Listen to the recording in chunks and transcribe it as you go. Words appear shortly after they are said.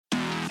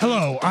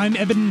Hello, I'm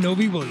Eben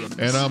Novi-Williams.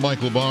 And I'm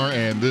Mike LaBar,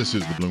 and this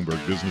is the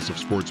Bloomberg Business of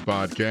Sports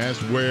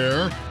podcast,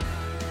 where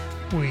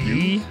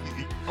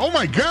oh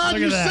my God,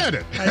 you said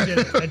it. I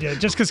did it.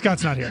 Just because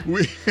Scott's not here.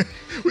 We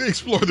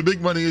explore the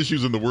big money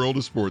issues in the world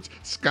of sports.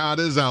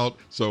 Scott is out,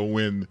 so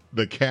when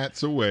the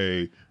cat's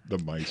away, the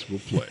mice will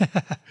play.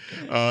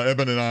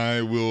 Eben and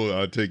I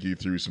will take you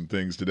through some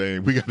things today.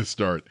 We got to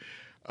start.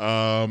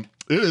 It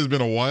has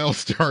been a wild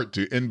start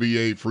to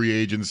NBA free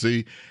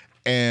agency,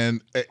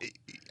 and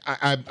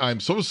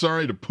I'm so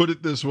sorry to put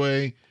it this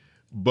way,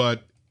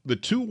 but the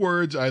two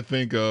words I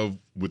think of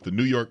with the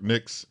New York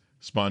Knicks,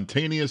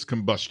 spontaneous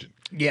combustion.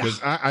 Yeah.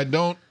 Because I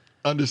don't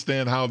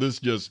understand how this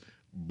just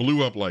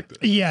blew up like this.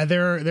 Yeah,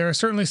 there are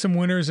certainly some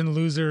winners and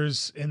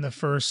losers in the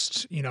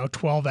first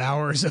 12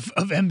 hours of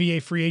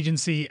NBA free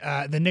agency.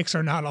 The Knicks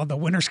are not on the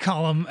winners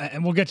column,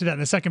 and we'll get to that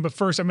in a second. But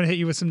first, I'm going to hit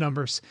you with some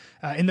numbers.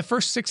 In the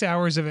first 6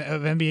 hours of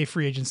NBA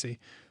free agency,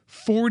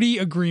 40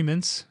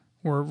 agreements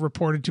were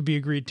reported to be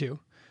agreed to.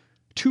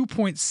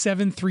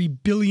 $2.73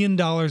 billion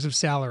of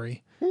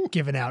salary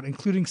given out,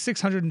 including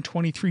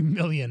 $623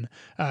 million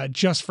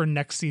just for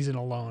next season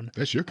alone.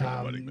 That's your kind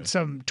of money, man.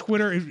 Some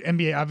Twitter,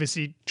 NBA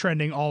obviously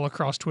trending all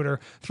across Twitter.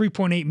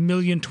 3.8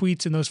 million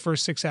tweets in those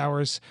first 6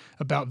 hours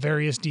about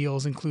various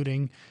deals,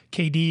 including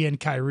KD and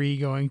Kyrie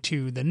going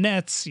to the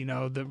Nets,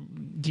 the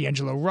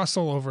D'Angelo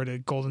Russell over to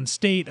Golden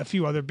State, a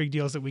few other big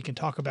deals that we can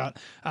talk about.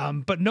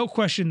 But no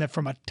question that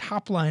from a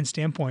top-line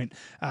standpoint,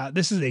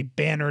 this is a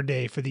banner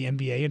day for the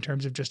NBA in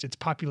terms of just its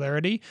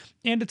popularity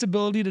and its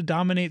ability to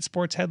dominate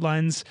sports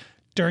headlines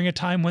during a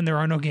time when there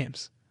are no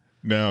games.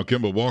 Now,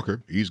 Kemba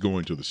Walker, he's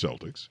going to the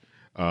Celtics.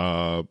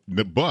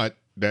 But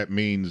that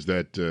means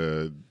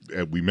that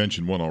we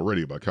mentioned one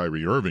already about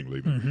Kyrie Irving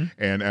leaving,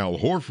 and Al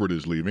Horford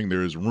is leaving.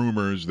 There's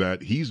rumors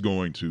that he's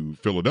going to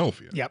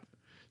Philadelphia. Yep.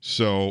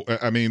 So,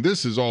 I mean,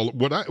 this is all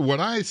what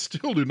I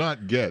still do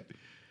not get.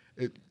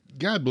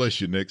 God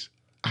bless you, Knicks.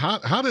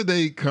 How did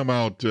they come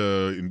out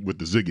with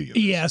the Ziggy?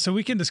 Yeah, so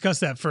we can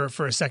discuss that for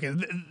a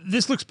second.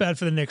 This looks bad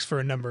for the Knicks for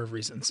a number of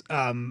reasons.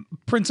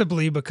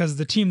 Principally because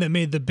the team that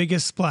made the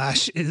biggest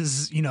splash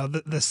is,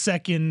 the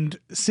second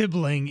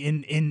sibling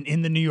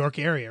in the New York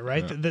area,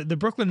 right? Yeah. The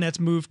Brooklyn Nets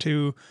moved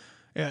to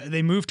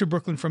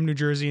Brooklyn from New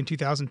Jersey in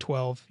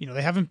 2012.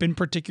 They haven't been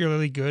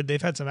particularly good.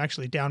 They've had some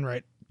actually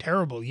downright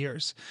terrible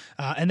years,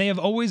 and they have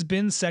always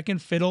been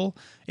second fiddle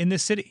in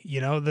this city.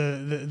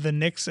 The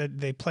Knicks,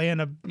 they play in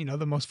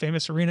the most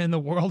famous arena in the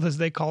world, as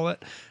they call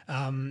it.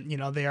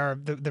 They are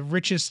the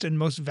richest and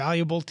most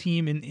valuable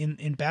team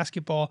in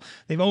basketball.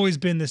 They've always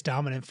been this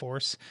dominant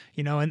force.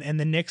 And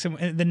the Knicks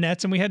and the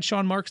Nets, and we had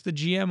Sean Marks, the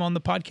GM, on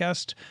the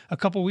podcast a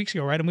couple weeks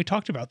ago, right? And we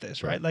talked about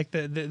this, right? Like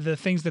the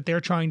things that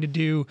they're trying to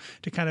do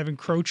to kind of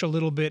encroach a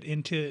little bit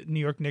into New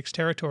York Knicks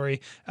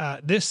territory.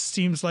 This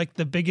seems like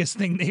the biggest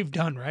thing they've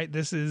done, right?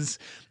 This is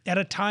at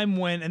a time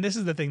when, and this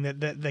is the thing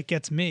that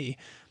gets me,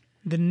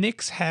 the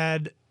Knicks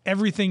had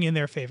everything in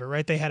their favor,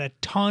 right? They had a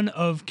ton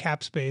of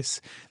cap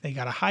space. They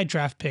got a high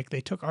draft pick. They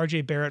took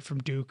RJ Barrett from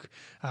Duke.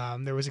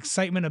 There was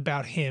excitement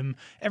about him.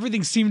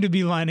 Everything seemed to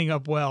be lining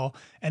up well.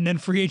 And then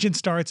free agent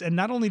starts, and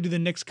not only do the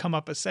Knicks come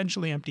up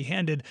essentially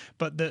empty-handed,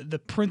 but the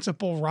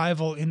principal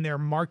rival in their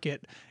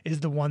market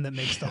is the one that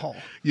makes the haul.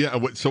 Yeah.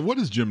 So what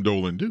does Jim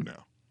Dolan do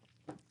now?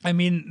 I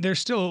mean,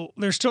 there's still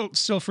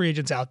free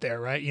agents out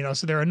there, right?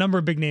 So there are a number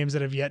of big names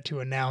that have yet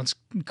to announce.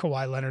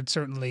 Kawhi Leonard,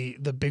 certainly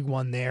the big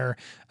one there.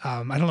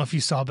 I don't know if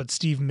you saw, but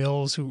Steve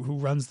Mills, who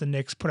runs the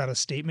Knicks, put out a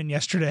statement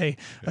yesterday,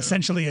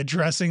 essentially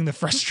addressing the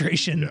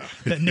frustration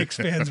that Knicks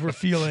fans were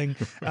feeling.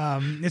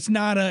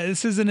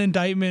 This is an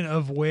indictment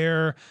of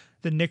where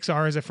the Knicks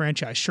are as a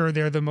franchise. Sure,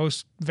 they're the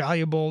most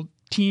valuable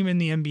team in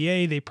the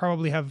NBA. They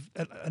probably have,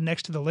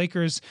 next to the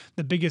Lakers,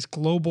 the biggest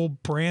global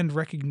brand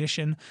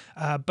recognition,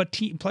 but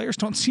players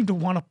don't seem to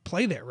want to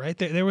play there, right?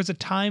 There was a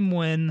time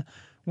when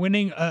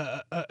winning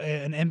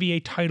an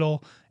NBA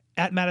title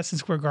at Madison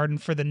Square Garden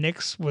for the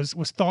Knicks was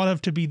thought of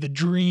to be the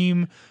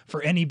dream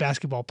for any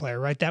basketball player,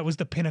 right? That was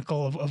the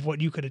pinnacle of what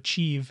you could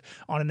achieve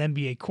on an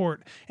NBA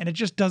court, and it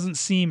just doesn't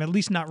seem, at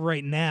least not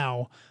right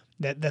now,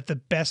 that the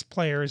best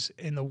players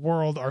in the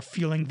world are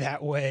feeling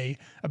that way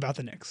about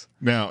the Knicks.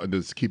 Now,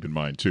 just keep in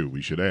mind, too,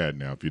 we should add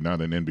now, if you're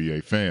not an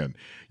NBA fan,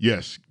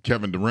 yes,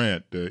 Kevin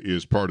Durant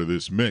is part of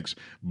this mix,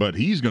 but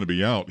he's going to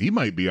be out. He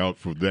might be out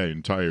for that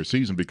entire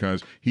season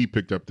because he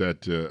picked up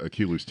that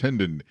Achilles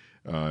tendon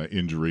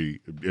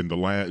injury in the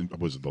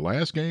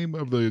last game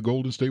of the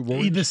Golden State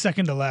Warriors? The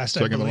second to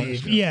last, I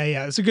believe.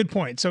 Yeah, it's a good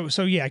point. So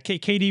yeah,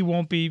 KD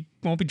won't be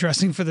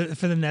dressing for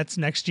the Nets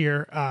next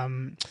year.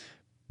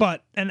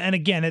 But, and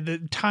again, the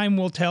time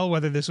will tell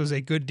whether this was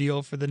a good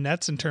deal for the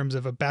Nets in terms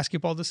of a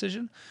basketball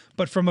decision.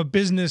 But from a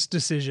business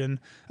decision,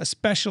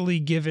 especially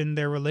given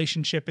their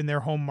relationship in their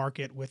home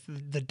market with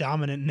the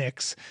dominant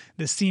Knicks,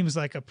 this seems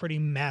like a pretty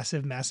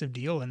massive, massive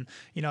deal. And,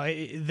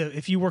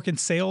 if you work in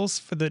sales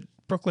for the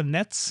Brooklyn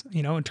Nets,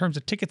 in terms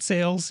of ticket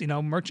sales,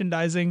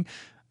 merchandising,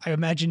 I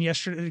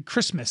imagine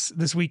Christmas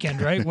this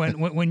weekend, right?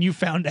 when you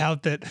found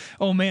out that,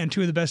 oh man,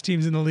 two of the best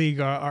teams in the league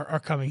are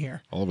coming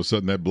here. All of a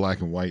sudden, that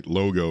black and white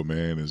logo,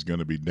 man, is going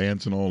to be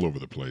dancing all over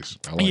the place.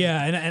 I like it.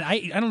 And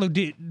I don't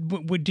know.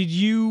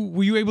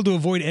 Were you able to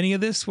avoid any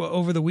of this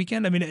over the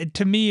weekend? I mean,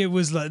 to me, it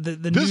was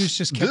the news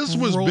just kept This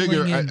was rolling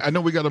bigger. in. I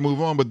know we got to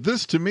move on, but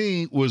this to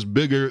me was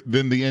bigger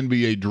than the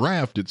NBA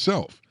draft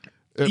itself.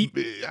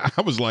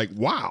 I was like,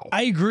 wow.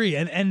 I agree,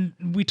 and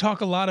we talk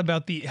a lot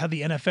about how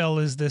the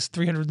NFL is this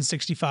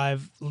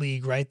 365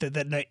 league, right?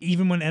 That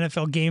even when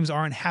NFL games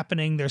aren't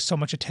happening, there's so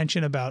much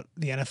attention about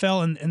the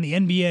NFL, and the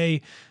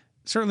NBA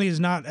certainly is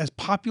not as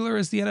popular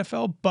as the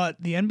NFL,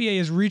 but the NBA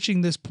is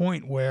reaching this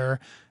point where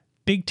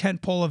big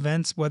tentpole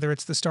events, whether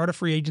it's the start of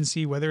free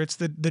agency, whether it's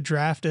the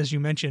draft, as you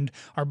mentioned,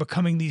 are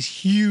becoming these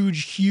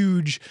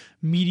huge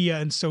media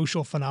and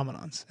social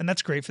phenomenons, and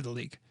that's great for the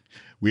league.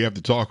 We have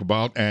to talk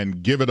about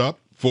and give it up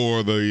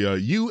for the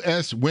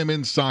U.S.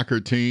 women's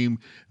soccer team.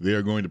 They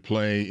are going to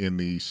play in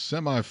the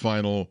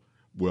semifinal,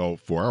 well,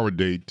 for our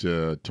date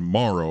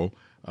tomorrow.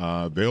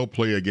 They'll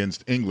play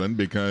against England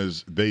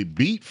because they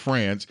beat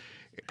France.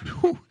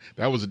 Whew,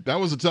 that was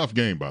a tough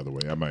game, by the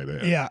way, I might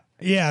add.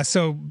 Yeah.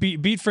 So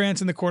beat France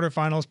in the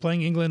quarterfinals,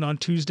 playing England on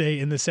Tuesday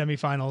in the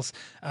semifinals.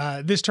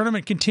 This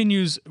tournament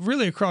continues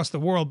really across the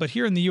world, but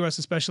here in the U.S.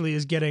 especially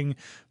is getting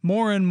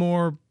more and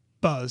more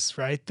buzz,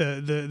 right?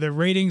 The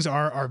ratings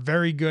are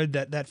very good.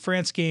 That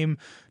France game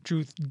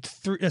drew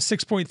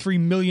 6.3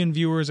 million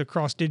viewers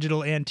across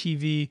digital and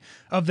TV.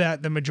 Of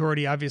that, the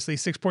majority, obviously,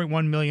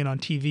 6.1 million on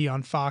TV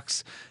on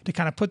Fox. To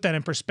kind of put that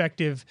in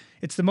perspective,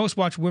 it's the most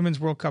watched Women's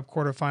World Cup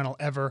quarterfinal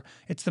ever.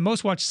 It's the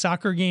most watched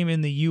soccer game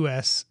in the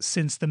U.S.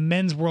 since the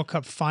Men's World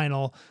Cup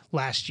final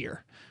last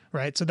year.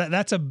 Right, so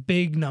that's a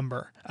big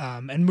number.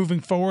 And moving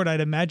forward,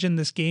 I'd imagine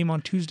this game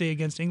on Tuesday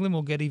against England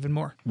will get even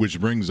more. Which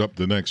brings up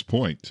the next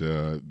point.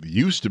 It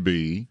used to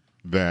be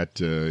that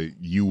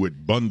you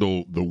would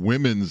bundle the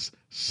women's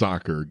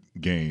soccer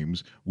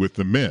games with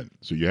the men.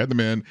 So you had the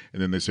men,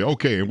 and then they say,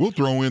 okay, and we'll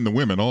throw in the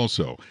women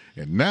also.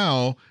 And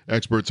now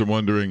experts are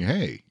wondering,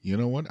 hey, you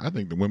know what? I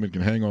think the women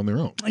can hang on their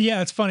own.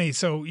 Yeah, it's funny.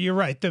 So you're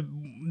right. The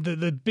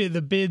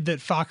bid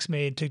that Fox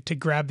made to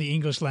grab the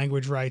English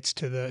language rights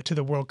to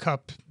the World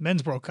Cup,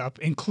 Men's World Cup,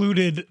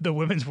 included the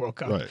Women's World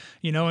Cup. Right.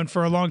 You know, and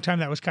for a long time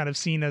that was kind of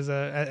seen as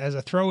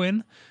a throw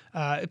in.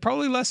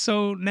 Probably less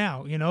so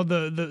now. You know,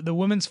 the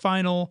women's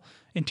final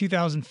in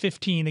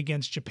 2015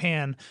 against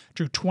Japan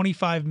drew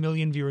 25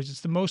 million viewers.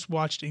 It's the most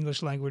watched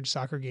English language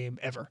soccer game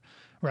ever,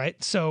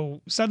 right?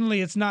 So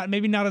suddenly it's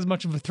maybe not as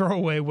much of a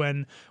throwaway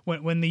when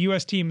the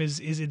U.S. team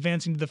is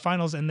advancing to the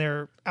finals and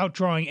they're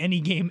outdrawing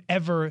any game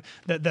ever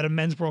that a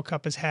men's World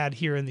Cup has had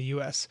here in the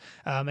U.S.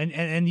 And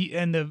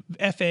the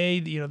FA,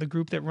 you know, the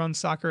group that runs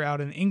soccer out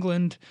in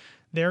England,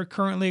 they're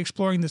currently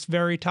exploring this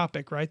very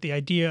topic, right? The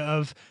idea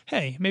of,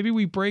 hey, maybe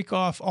we break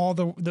off all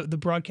the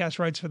broadcast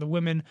rights for the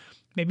women.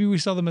 Maybe we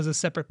sell them as a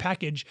separate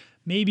package.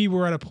 Maybe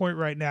we're at a point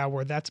right now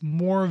where that's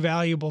more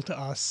valuable to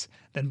us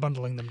than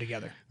bundling them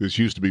together. This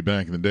used to be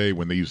back in the day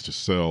when they used to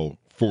sell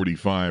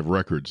 45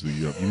 records.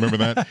 You remember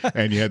that?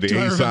 And you had the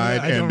A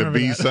side and the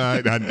B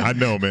side. I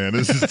know, man.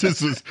 This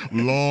is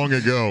long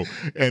ago.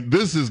 And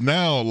this is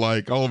now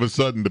like all of a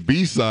sudden the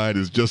B side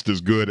is just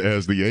as good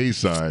as the A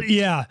side.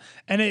 Yeah.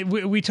 And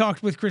we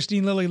talked with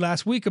Christine Lilly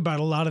last week about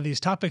a lot of these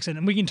topics,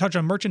 and we can touch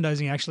on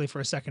merchandising actually for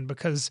a second,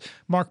 because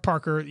Mark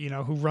Parker, you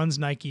know, who runs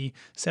Nike,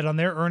 said on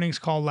their earnings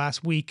call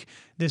last week,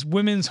 this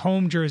women's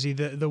home jersey,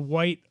 the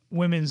white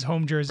women's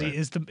home jersey,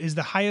 right, is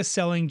the highest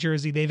selling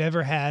jersey they've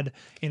ever had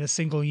in a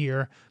single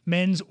year,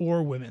 men's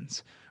or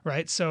women's.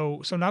 Right.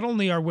 So not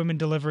only are women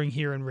delivering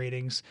here in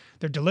ratings,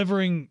 they're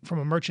delivering from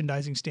a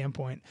merchandising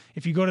standpoint.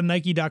 If you go to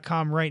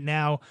Nike.com right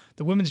now,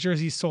 the women's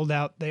jersey is sold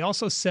out. They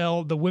also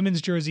sell the women's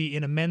jersey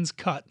in a men's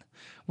cut,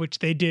 which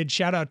they did.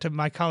 Shout out to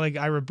my colleague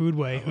Ira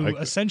Boudway, who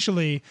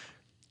essentially,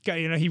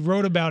 you know, he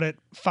wrote about it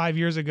 5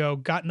 years ago,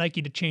 got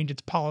Nike to change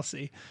its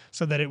policy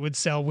so that it would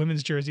sell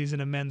women's jerseys in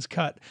a men's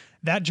cut.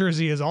 That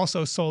jersey is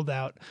also sold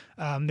out.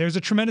 There's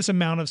a tremendous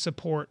amount of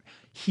support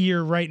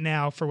here right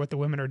now for what the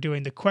women are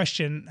doing. The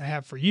question I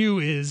have for you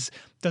is,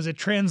 does it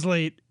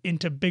translate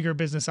into bigger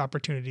business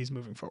opportunities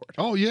moving forward?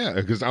 Oh, yeah,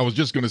 because I was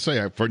just going to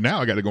say, for now,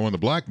 I got to go on the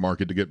black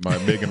market to get my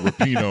Megan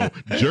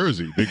Rapinoe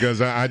jersey, because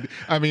I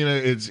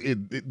mean,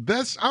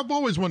 that's, I've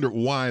always wondered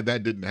why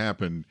that didn't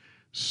happen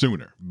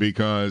sooner,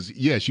 because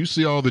yes, you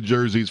see all the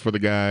jerseys for the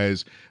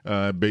guys,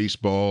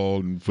 baseball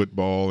and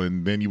football,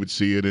 and then you would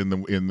see it in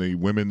the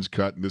women's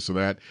cut and this or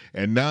that,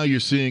 and now you're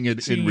seeing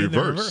it in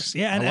reverse.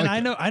 Yeah,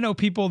 and I know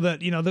people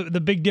that, you know, the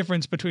big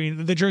difference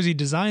between the jersey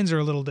designs are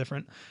a little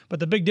different,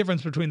 but the big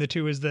difference between the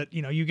two is that,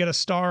 you know, you get a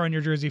star on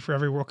your jersey for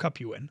every World Cup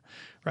you win,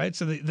 right?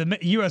 So the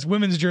U.S.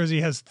 women's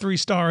jersey has 3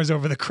 stars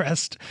over the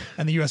crest,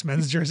 and the U.S.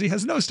 men's jersey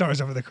has no stars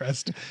over the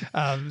crest.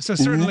 So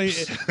certainly,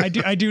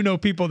 I do know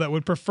people that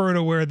would prefer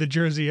to wear the jersey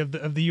jersey of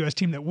the U.S.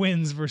 team that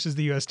wins versus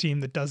the U.S. team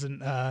that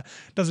doesn't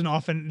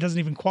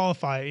even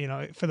qualify,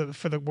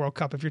 for the World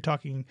Cup if you're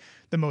talking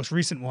the most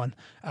recent one.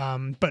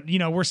 But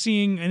we're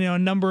seeing a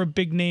number of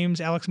big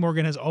names. Alex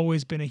Morgan has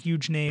always been a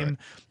huge name. Right.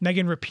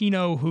 Megan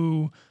Rapinoe,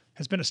 who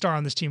has been a star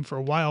on this team for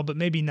a while, but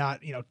maybe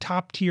not,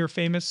 top tier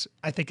famous,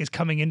 I think is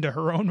coming into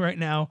her own right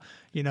now.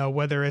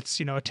 Whether it's,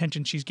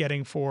 attention she's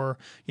getting for,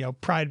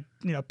 Pride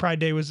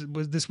Day was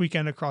this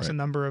weekend across a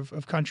number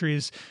of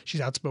countries. She's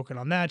outspoken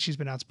on that. She's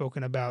been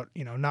outspoken about,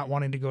 not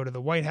wanting to go to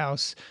the White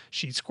House.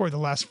 She scored the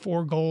last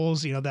 4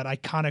 goals, that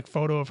iconic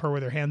photo of her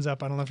with her hands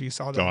up. I don't know if you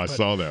saw that. Oh, I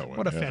saw that one.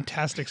 What a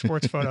fantastic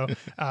sports photo.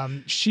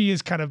 She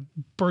is kind of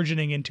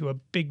burgeoning into a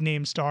big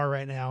name star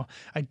right now.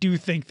 I do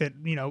think that,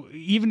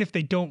 even if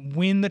they don't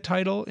win the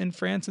title in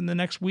France in the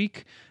next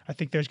week, I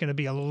think there's going to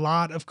be a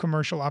lot of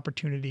commercial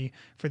opportunity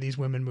for these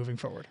women moving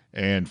forward.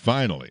 And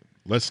finally,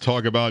 let's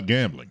talk about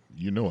gambling.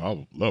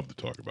 I love to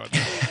talk about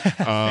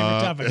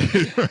that.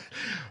 Favorite topic.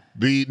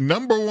 The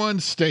number 1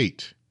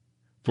 state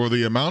for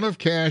the amount of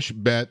cash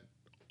bet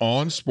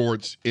on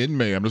sports in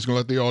May. I'm just going to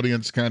let the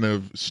audience kind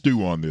of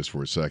stew on this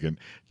for a second.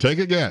 Take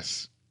a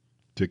guess.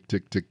 Tick,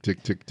 tick, tick,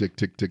 tick, tick, tick,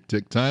 tick, tick,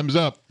 tick. Time's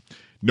up.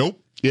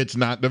 Nope, it's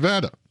not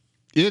Nevada.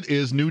 It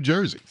is New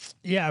Jersey.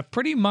 Yeah,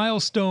 pretty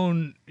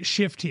milestone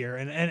shift here.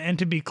 And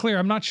to be clear,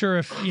 I'm not sure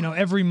if,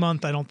 every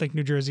month I don't think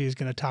New Jersey is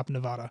going to top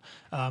Nevada.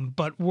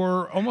 But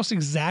we're almost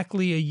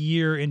exactly a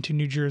year into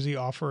New Jersey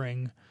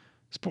offering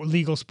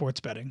legal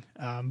sports betting,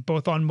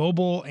 both on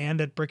mobile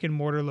and at brick and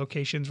mortar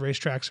locations,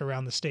 racetracks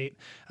around the state.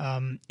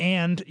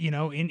 And,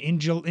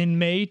 in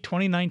May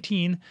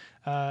 2019,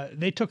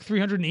 they took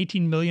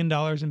 $318 million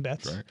in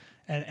bets. Right.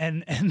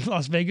 And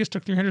Las Vegas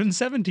took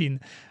 $317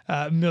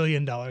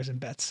 million in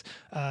bets.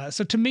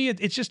 So to me,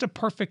 it's just a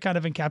perfect kind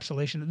of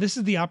encapsulation. This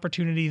is the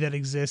opportunity that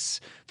exists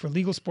for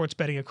legal sports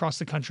betting across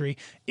the country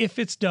if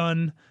it's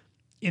done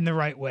in the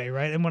right way,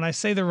 right? And when I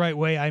say the right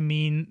way, I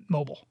mean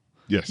mobile.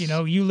 Yes.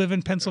 You live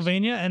in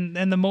Pennsylvania,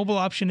 and the mobile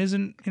option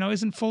isn't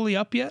fully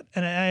up yet,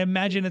 and I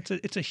imagine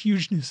it's a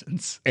huge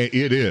nuisance.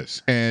 It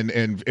is,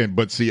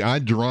 but see, I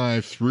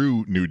drive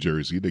through New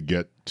Jersey to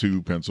get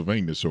to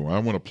Pennsylvania, so I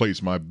want to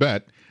place my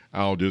bet.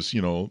 I'll just,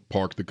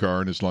 park the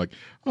car and it's like,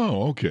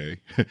 oh,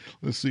 okay,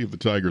 let's see if the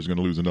Tiger's going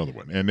to lose another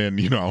one. And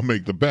then, I'll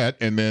make the bet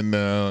and then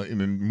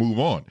move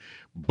on.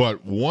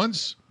 But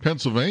once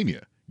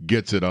Pennsylvania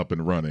gets it up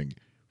and running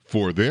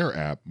for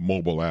their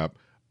mobile app,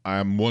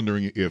 I'm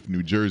wondering if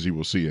New Jersey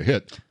will see a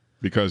hit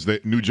because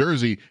New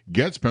Jersey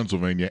gets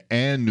Pennsylvania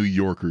and New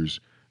Yorkers,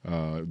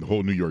 the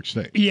whole New York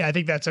State. Yeah, I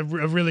think that's a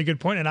really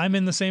good point. And I'm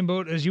in the same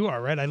boat as you are,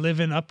 right? I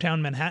live in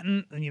uptown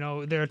Manhattan.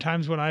 And, there are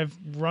times when I've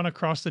run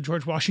across the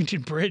George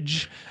Washington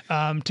Bridge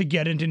to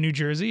get into New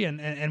Jersey.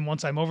 And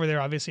once I'm over there,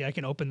 obviously I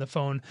can open the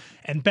phone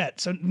and bet.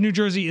 So New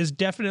Jersey is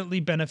definitely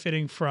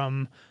benefiting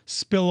from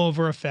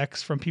spillover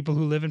effects from people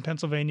who live in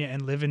Pennsylvania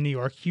and live in New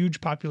York,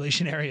 huge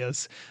population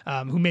areas,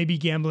 who may be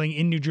gambling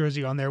in New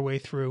Jersey on their way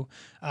through.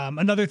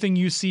 Another thing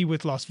you see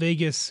with Las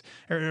Vegas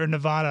or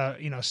Nevada,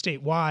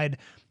 statewide,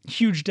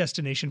 huge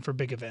destination for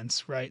big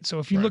events, right? So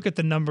if you look at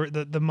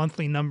the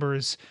monthly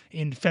numbers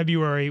in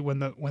February when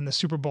the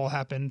Super Bowl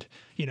happened,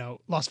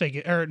 Las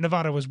Vegas or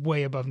Nevada was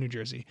way above New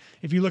Jersey.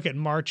 If you look at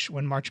March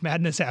when March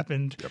Madness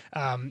happened,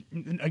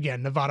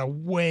 again, Nevada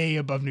way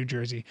above New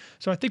Jersey.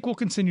 So I think we'll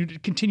continue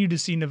to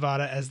see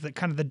Nevada as the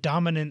kind of the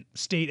dominant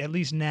state, at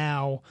least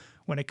now,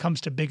 when it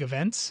comes to big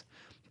events.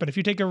 But if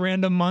you take a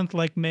random month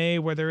like May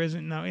where there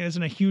isn't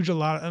a huge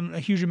amount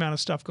of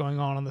stuff going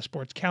on the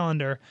sports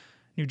calendar,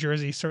 New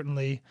Jersey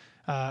certainly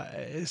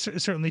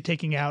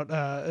taking out,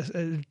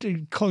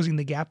 closing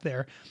the gap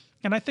there.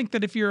 And I think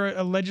that if you're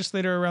a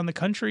legislator around the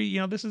country,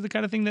 this is the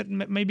kind of thing that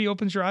maybe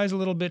opens your eyes a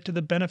little bit to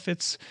the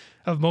benefits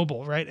of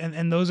mobile, right?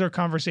 And those are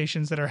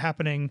conversations that are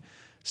happening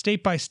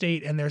state by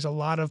state, and there's a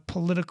lot of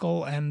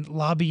political and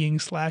lobbying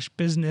 /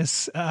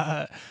 business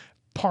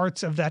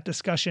parts of that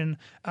discussion.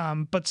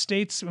 But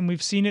states, and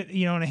we've seen it,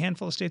 in a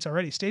handful of states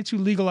already, states who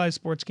legalize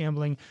sports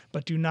gambling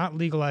but do not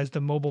legalize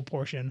the mobile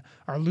portion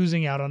are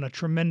losing out on a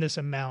tremendous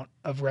amount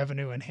of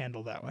revenue and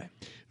handle that way.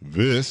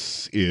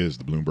 This is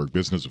the Bloomberg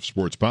Business of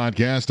Sports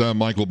podcast. I'm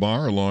Michael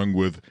Barr, along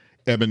with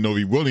Eben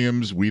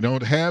Novy-Williams. We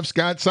don't have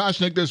Scott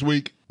Soshnick this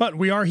week. But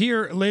we are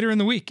here later in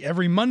the week,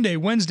 every Monday,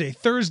 Wednesday,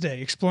 Thursday,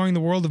 exploring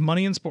the world of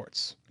money and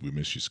sports. We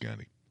miss you,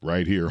 Scotty.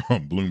 Right here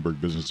on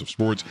Bloomberg Business of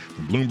Sports,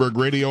 from Bloomberg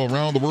Radio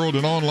around the world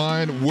and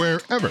online,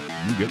 wherever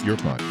you get your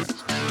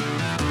podcasts.